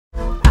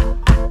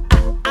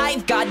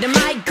I've got a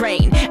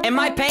migraine, and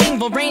my pain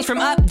will range from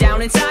up,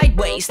 down, and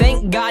sideways.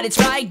 Thank God it's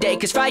Friday,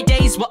 cause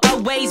Fridays will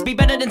always be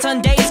better than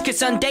Sundays, cause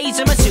Sundays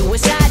are my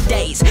suicide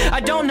days. I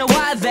don't know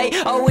why they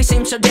always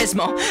seem so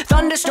dismal.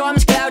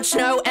 Thunderstorms, clouds,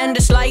 snow, and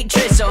a slight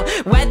drizzle.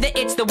 Whether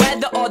it's the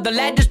weather or the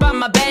letters by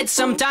my bed,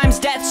 sometimes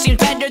death seems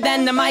better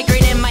than the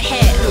migraine in my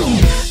head.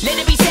 Let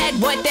it be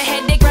said what the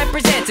headache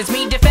represents. It's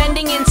me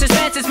defending in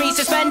suspense, it's me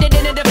suspended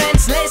in a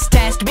defenseless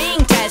test,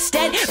 being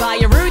tested by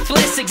a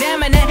ruthless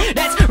examiner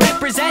that's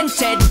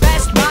represented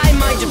best by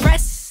my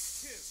depressing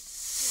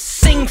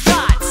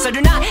thoughts. I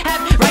do not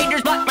have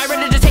writer's block, my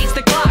writer just hates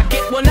the clock.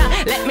 It will not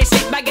let me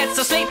sleep, I get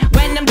so sleep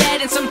when I'm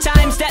dead. And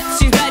sometimes death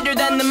seems better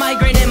than the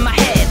migraine in my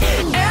head.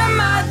 Am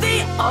I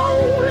the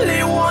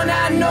only one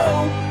I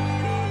know,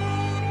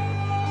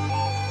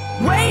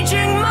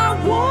 waging my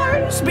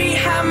wars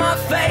behind my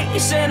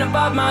face and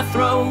above my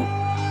throat?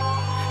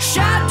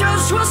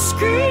 Shadows will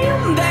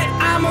scream that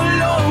I'm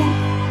alone,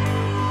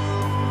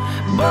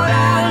 but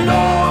I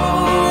know